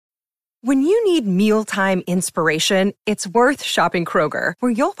When you need mealtime inspiration, it's worth shopping Kroger,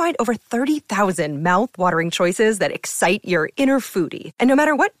 where you'll find over 30,000 mouth-watering choices that excite your inner foodie. And no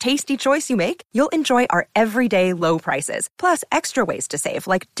matter what tasty choice you make, you'll enjoy our everyday low prices, plus extra ways to save,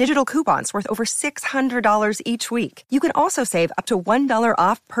 like digital coupons worth over $600 each week. You can also save up to $1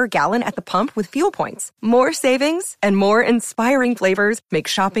 off per gallon at the pump with fuel points. More savings and more inspiring flavors make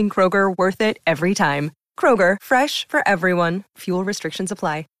shopping Kroger worth it every time. Kroger, fresh for everyone. Fuel restrictions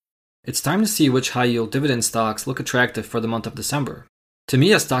apply. It's time to see which high-yield dividend stocks look attractive for the month of December. To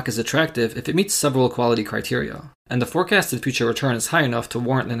me, a stock is attractive if it meets several quality criteria, and the forecasted future return is high enough to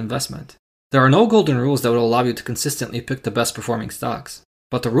warrant an investment. There are no golden rules that will allow you to consistently pick the best performing stocks,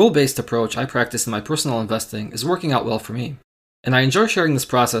 but the rule-based approach I practice in my personal investing is working out well for me, and I enjoy sharing this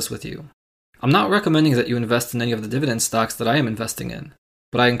process with you. I'm not recommending that you invest in any of the dividend stocks that I am investing in,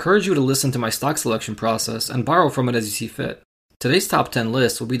 but I encourage you to listen to my stock selection process and borrow from it as you see fit. Today's top 10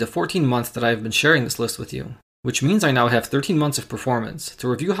 list will be the 14 months that I have been sharing this list with you, which means I now have 13 months of performance to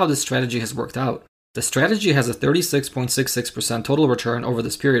review how this strategy has worked out. The strategy has a 36.66% total return over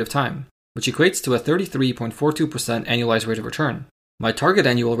this period of time, which equates to a 33.42% annualized rate of return. My target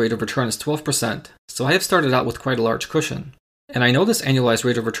annual rate of return is 12%, so I have started out with quite a large cushion, and I know this annualized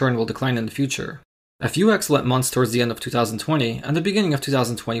rate of return will decline in the future. A few excellent months towards the end of 2020 and the beginning of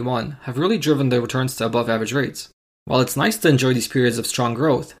 2021 have really driven the returns to above average rates. While it's nice to enjoy these periods of strong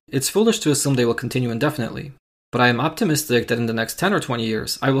growth, it's foolish to assume they will continue indefinitely. But I am optimistic that in the next 10 or 20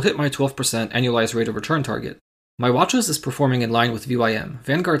 years, I will hit my 12% annualized rate of return target. My watchlist is performing in line with VYM,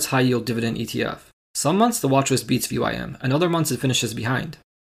 Vanguard's high-yield dividend ETF. Some months the watchlist beats VYM, and other months it finishes behind.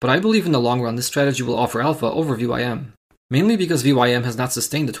 But I believe in the long run this strategy will offer alpha over VYM, mainly because VYM has not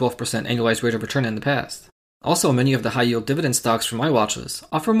sustained the 12% annualized rate of return in the past. Also, many of the high-yield dividend stocks from my watchlist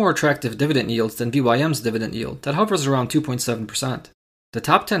offer more attractive dividend yields than VYM's dividend yield that hovers around 2.7%. The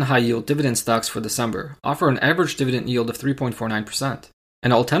top 10 high-yield dividend stocks for December offer an average dividend yield of 3.49%,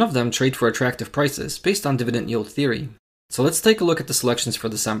 and all 10 of them trade for attractive prices based on dividend yield theory. So let's take a look at the selections for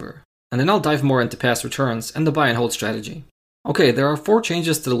December, and then I'll dive more into past returns and the buy and hold strategy. Okay, there are 4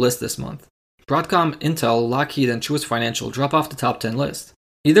 changes to the list this month. Broadcom, Intel, Lockheed, and Truist Financial drop off the top 10 list,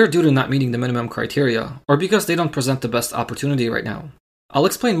 either due to not meeting the minimum criteria, or because they don't present the best opportunity right now. I'll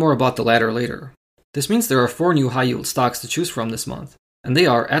explain more about the latter later. This means there are 4 new high-yield stocks to choose from this month, and they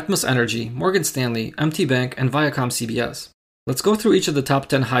are Atmos Energy, Morgan Stanley, MT Bank, and Viacom CBS. Let's go through each of the top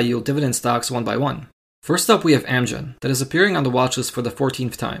 10 high-yield dividend stocks one by one. First up, we have Amgen, that is appearing on the watchlist for the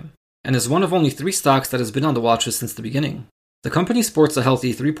 14th time, and is one of only 3 stocks that has been on the watchlist since the beginning. The company sports a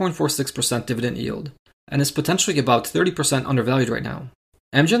healthy 3.46% dividend yield, and is potentially about 30% undervalued right now.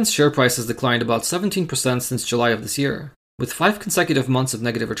 Amgen's share price has declined about 17% since July of this year, with 5 consecutive months of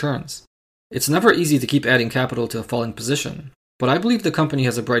negative returns. It's never easy to keep adding capital to a falling position, but I believe the company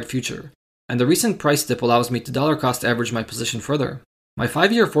has a bright future, and the recent price dip allows me to dollar cost average my position further. My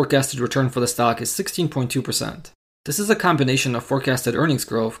 5-year forecasted return for the stock is 16.2%. This is a combination of forecasted earnings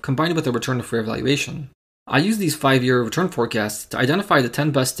growth combined with a return to fair valuation. I use these 5-year return forecasts to identify the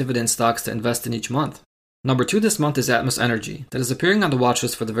 10 best dividend stocks to invest in each month. Number 2 this month is Atmos Energy, that is appearing on the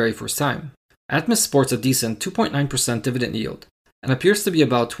watchlist for the very first time. Atmos sports a decent 2.9% dividend yield, and appears to be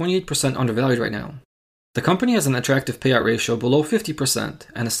about 28% undervalued right now. The company has an attractive payout ratio below 50%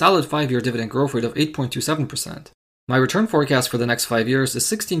 and a solid 5-year dividend growth rate of 8.27%. My return forecast for the next 5 years is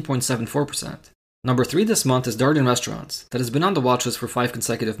 16.74%. Number 3 this month is Darden Restaurants, that has been on the watchlist for 5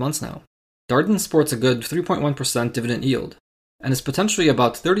 consecutive months now. Darden sports a good 3.1% dividend yield, and is potentially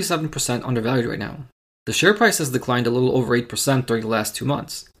about 37% undervalued right now. The share price has declined a little over 8% during the last 2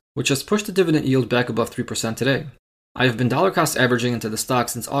 months, which has pushed the dividend yield back above 3% today. I have been dollar cost averaging into the stock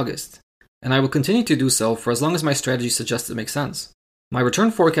since August, and I will continue to do so for as long as my strategy suggests it makes sense. My return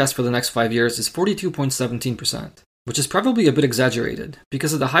forecast for the next 5 years is 42.17%, which is probably a bit exaggerated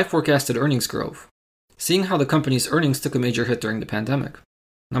because of the high forecasted earnings growth, seeing how the company's earnings took a major hit during the pandemic.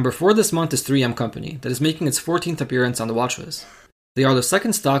 Number 4 this month is 3M Company, that is making its 14th appearance on the watchlist. They are the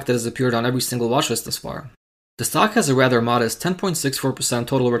second stock that has appeared on every single watchlist thus far. The stock has a rather modest 10.64%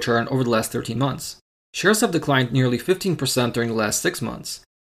 total return over the last 13 months. Shares have declined nearly 15% during the last 6 months,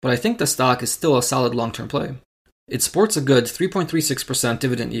 but I think the stock is still a solid long-term play. It sports a good 3.36%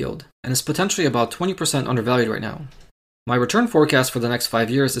 dividend yield, and is potentially about 20% undervalued right now. My return forecast for the next 5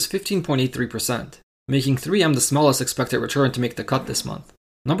 years is 15.83%, making 3M the smallest expected return to make the cut this month.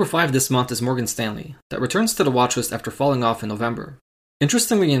 Number 5 this month is Morgan Stanley, that returns to the watchlist after falling off in November.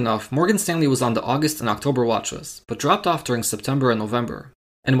 Interestingly enough, Morgan Stanley was on the August and October watchlist, but dropped off during September and November.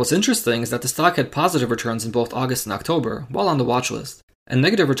 And what's interesting is that the stock had positive returns in both August and October while on the watchlist, and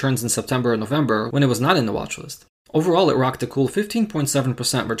negative returns in September and November when it was not in the watchlist. Overall, it rocked a cool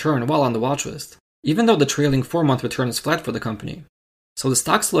 15.7% return while on the watchlist, even though the trailing 4-month return is flat for the company. So the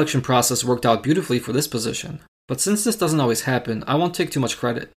stock selection process worked out beautifully for this position, but since this doesn't always happen, I won't take too much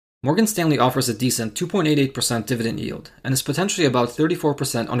credit. Morgan Stanley offers a decent 2.88% dividend yield, and is potentially about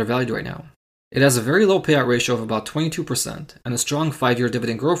 34% undervalued right now. It has a very low payout ratio of about 22%, and a strong 5-year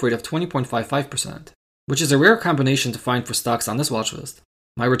dividend growth rate of 20.55%, which is a rare combination to find for stocks on this watchlist.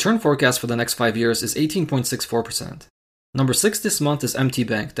 My return forecast for the next 5 years is 18.64%. Number 6 this month is MT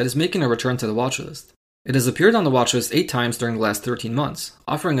Bank, that is making a return to the watchlist. It has appeared on the watchlist 8 times during the last 13 months,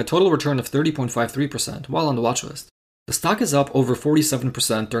 offering a total return of 30.53% while on the watchlist. The stock is up over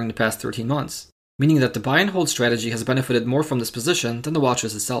 47% during the past 13 months, meaning that the buy and hold strategy has benefited more from this position than the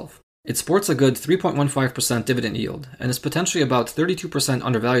watchlist itself. It sports a good 3.15% dividend yield, and is potentially about 32%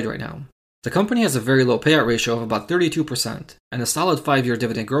 undervalued right now. The company has a very low payout ratio of about 32%, and a solid 5-year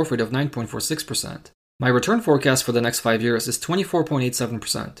dividend growth rate of 9.46%. My return forecast for the next 5 years is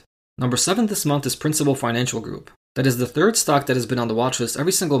 24.87%. Number 7 this month is Principal Financial Group. That is the third stock that has been on the watchlist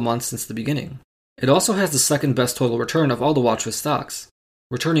every single month since the beginning. It also has the second best total return of all the watchlist stocks,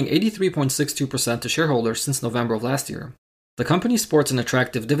 returning 83.62% to shareholders since November of last year. The company sports an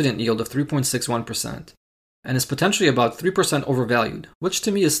attractive dividend yield of 3.61%, and is potentially about 3% overvalued, which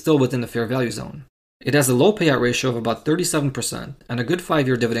to me is still within the fair value zone. It has a low payout ratio of about 37% and a good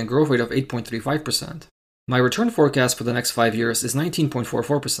 5-year dividend growth rate of 8.35%. My return forecast for the next 5 years is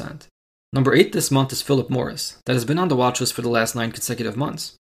 19.44%. Number 8 this month is Philip Morris, that has been on the watchlist for the last 9 consecutive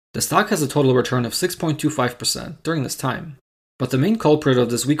months. The stock has a total return of 6.25% during this time, but the main culprit of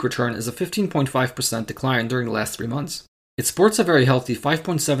this weak return is a 15.5% decline during the last 3 months. It sports a very healthy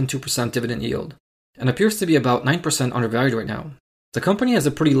 5.72% dividend yield, and appears to be about 9% undervalued right now. The company has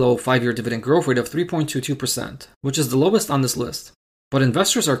a pretty low 5-year dividend growth rate of 3.22%, which is the lowest on this list, but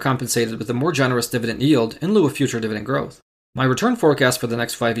investors are compensated with a more generous dividend yield in lieu of future dividend growth. My return forecast for the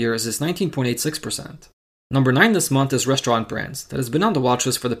next 5 years is 19.86%. Number 9 this month is Restaurant Brands, that has been on the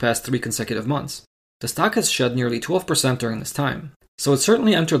watchlist for the past 3 consecutive months. The stock has shed nearly 12% during this time, so it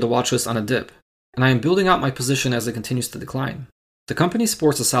certainly entered the watchlist on a dip, and I am building out my position as it continues to decline. The company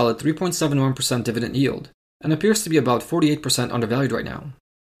sports a solid 3.71% dividend yield, and appears to be about 48% undervalued right now.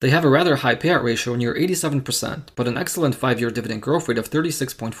 They have a rather high payout ratio near 87%, but an excellent 5-year dividend growth rate of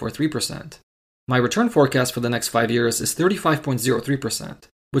 36.43%. My return forecast for the next 5 years is 35.03%,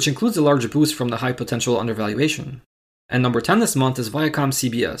 which includes a large boost from the high potential undervaluation. And number 10 this month is Viacom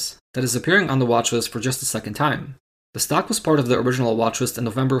CBS, that is appearing on the watchlist for just the second time. The stock was part of the original watchlist in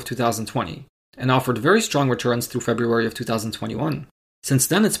November of 2020, and offered very strong returns through February of 2021. Since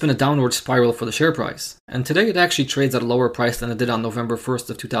then, it's been a downward spiral for the share price, and today it actually trades at a lower price than it did on November 1st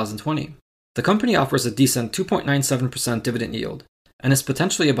of 2020. The company offers a decent 2.97% dividend yield, and is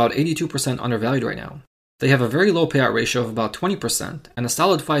potentially about 82% undervalued right now. They have a very low payout ratio of about 20%, and a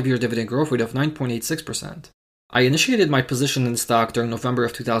solid 5-year dividend growth rate of 9.86%. I initiated my position in the stock during November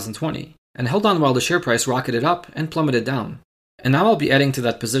of 2020, and held on while the share price rocketed up and plummeted down. And now I'll be adding to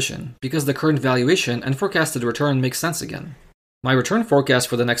that position, because the current valuation and forecasted return makes sense again. My return forecast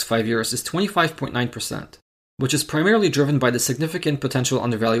for the next 5 years is 25.9%, which is primarily driven by the significant potential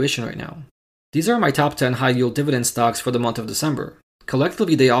undervaluation right now. These are my top 10 high-yield dividend stocks for the month of December.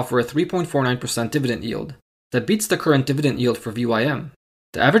 Collectively, they offer a 3.49% dividend yield that beats the current dividend yield for VYM.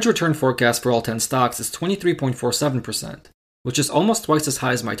 The average return forecast for all 10 stocks is 23.47%, which is almost twice as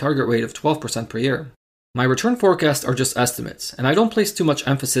high as my target rate of 12% per year. My return forecasts are just estimates, and I don't place too much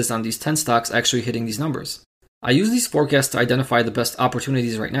emphasis on these 10 stocks actually hitting these numbers. I use these forecasts to identify the best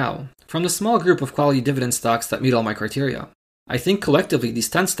opportunities right now, from the small group of quality dividend stocks that meet all my criteria. I think collectively these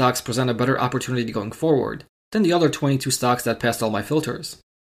 10 stocks present a better opportunity going forward than the other 22 stocks that passed all my filters,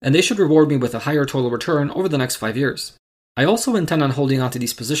 and they should reward me with a higher total return over the next 5 years. I also intend on holding onto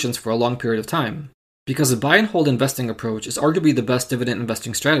these positions for a long period of time, because a buy and hold investing approach is arguably the best dividend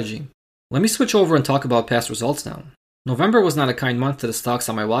investing strategy. Let me switch over and talk about past results now. November was not a kind month to the stocks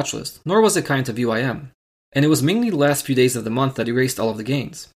on my watchlist, nor was it kind to VYM. And it was mainly the last few days of the month that erased all of the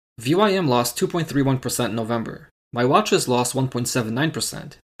gains. VYM lost 2.31% in November. My watchlist lost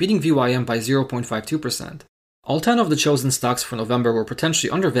 1.79%, beating VYM by 0.52%. All 10 of the chosen stocks for November were potentially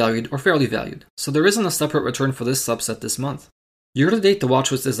undervalued or fairly valued, so there isn't a separate return for this subset this month. Year to date, the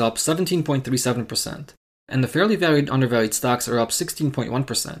watchlist is up 17.37%, and the fairly valued undervalued stocks are up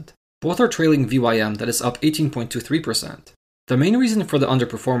 16.1%. Both are trailing VYM that is up 18.23%. The main reason for the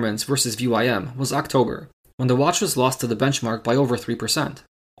underperformance versus VYM was October, when the watchlist lost to the benchmark by over 3%.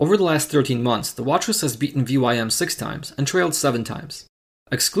 Over the last 13 months, the watchlist has beaten VYM 6 times and trailed 7 times.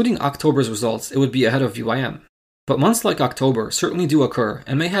 Excluding October's results, it would be ahead of VYM. But months like October certainly do occur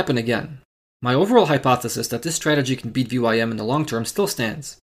and may happen again. My overall hypothesis that this strategy can beat VYM in the long term still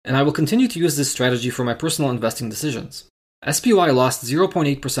stands, and I will continue to use this strategy for my personal investing decisions. SPY lost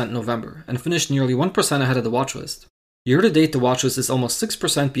 0.8% in November and finished nearly 1% ahead of the watchlist. Year to date, the watchlist is almost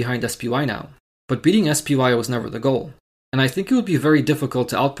 6% behind SPY now, but beating SPY was never the goal, and I think it would be very difficult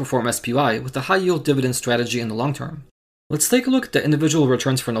to outperform SPY with a high-yield dividend strategy in the long term. Let's take a look at the individual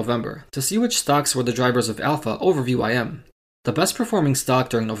returns for November to see which stocks were the drivers of alpha over VYM. The best performing stock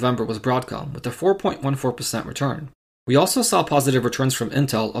during November was Broadcom with a 4.14% return. We also saw positive returns from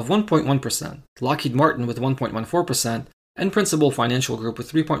Intel of 1.1%, Lockheed Martin with 1.14%, and Principal Financial Group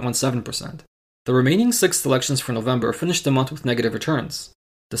with 3.17%. The remaining 6 selections for November finished the month with negative returns.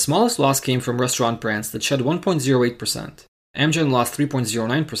 The smallest loss came from restaurant brands that shed 1.08%. Amgen lost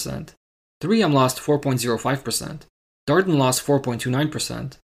 3.09%. 3M lost 4.05%. Darden lost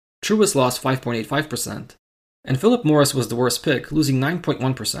 4.29%. Truist lost 5.85%. And Philip Morris was the worst pick, losing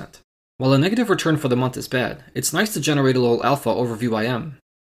 9.1%. While a negative return for the month is bad, it's nice to generate a little alpha over VYM.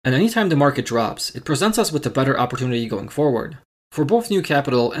 And anytime the market drops, it presents us with a better opportunity going forward, for both new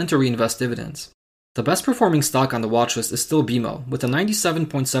capital and to reinvest dividends. The best performing stock on the watchlist is still BMO, with a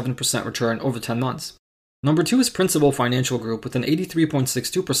 97.7% return over 10 months. Number 2 is Principal Financial Group with an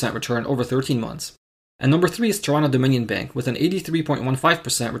 83.62% return over 13 months. And number 3 is Toronto Dominion Bank with an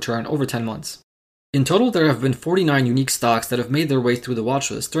 83.15% return over 10 months. In total, there have been 49 unique stocks that have made their way through the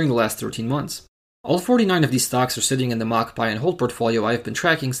watchlist during the last 13 months. All 49 of these stocks are sitting in the mock buy and hold portfolio I have been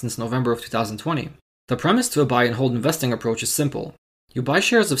tracking since November of 2020. The premise to a buy and hold investing approach is simple. You buy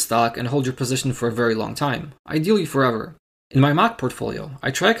shares of stock and hold your position for a very long time, ideally forever. In my mock portfolio,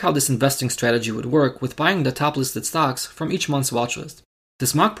 I track how this investing strategy would work with buying the top listed stocks from each month's watchlist.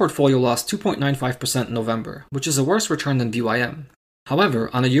 This mock portfolio lost 2.95% in November, which is a worse return than VYM. However,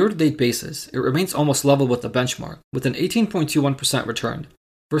 on a year-to-date basis, it remains almost level with the benchmark, with an 18.21% return,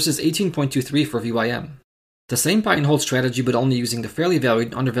 versus 18.23% for VYM. The same buy and hold strategy but only using the fairly valued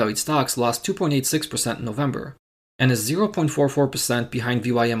and undervalued stocks lost 2.86% in November, and is 0.44% behind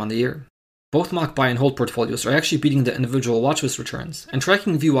VYM on the year. Both mock buy and hold portfolios are actually beating the individual watchlist returns and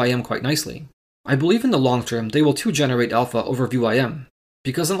tracking VYM quite nicely. I believe in the long term they will too generate alpha over VYM,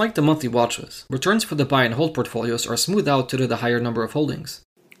 because unlike the monthly watchlist, returns for the buy and hold portfolios are smoothed out due to the higher number of holdings.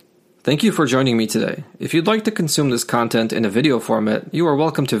 Thank you for joining me today. If you'd like to consume this content in a video format, you are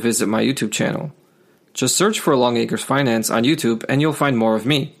welcome to visit my YouTube channel. Just search for Longacres Finance on YouTube and you'll find more of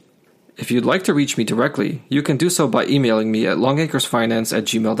me. If you'd like to reach me directly, you can do so by emailing me at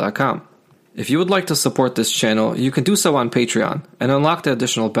longacresfinance@gmail.com. If you would like to support this channel, you can do so on Patreon and unlock the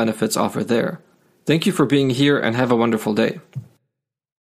additional benefits offered there. Thank you for being here and have a wonderful day.